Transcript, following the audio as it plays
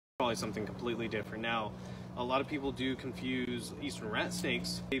Probably something completely different. Now, a lot of people do confuse eastern rat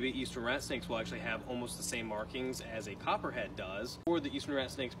snakes. Maybe eastern rat snakes will actually have almost the same markings as a copperhead does, or the eastern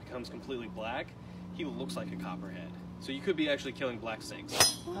rat snake becomes completely black. He looks like a copperhead. So you could be actually killing black snakes.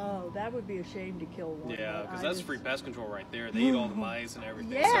 Oh, that would be a shame to kill one. Yeah, because that's free pest control right there. They eat all the mice and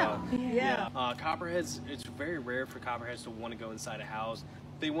everything. Yeah, so, yeah. Copperheads, it's very rare for copperheads to want to go inside a house.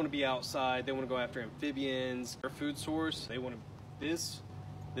 They want to be outside. They want to go after amphibians. Their food source, they want to, this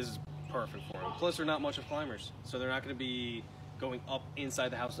is perfect for them. Plus, they're not much of climbers, so they're not going to be going up inside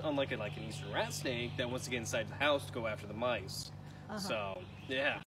the house, unlike an eastern rat snake that wants to get inside the house to go after the mice. So, yeah.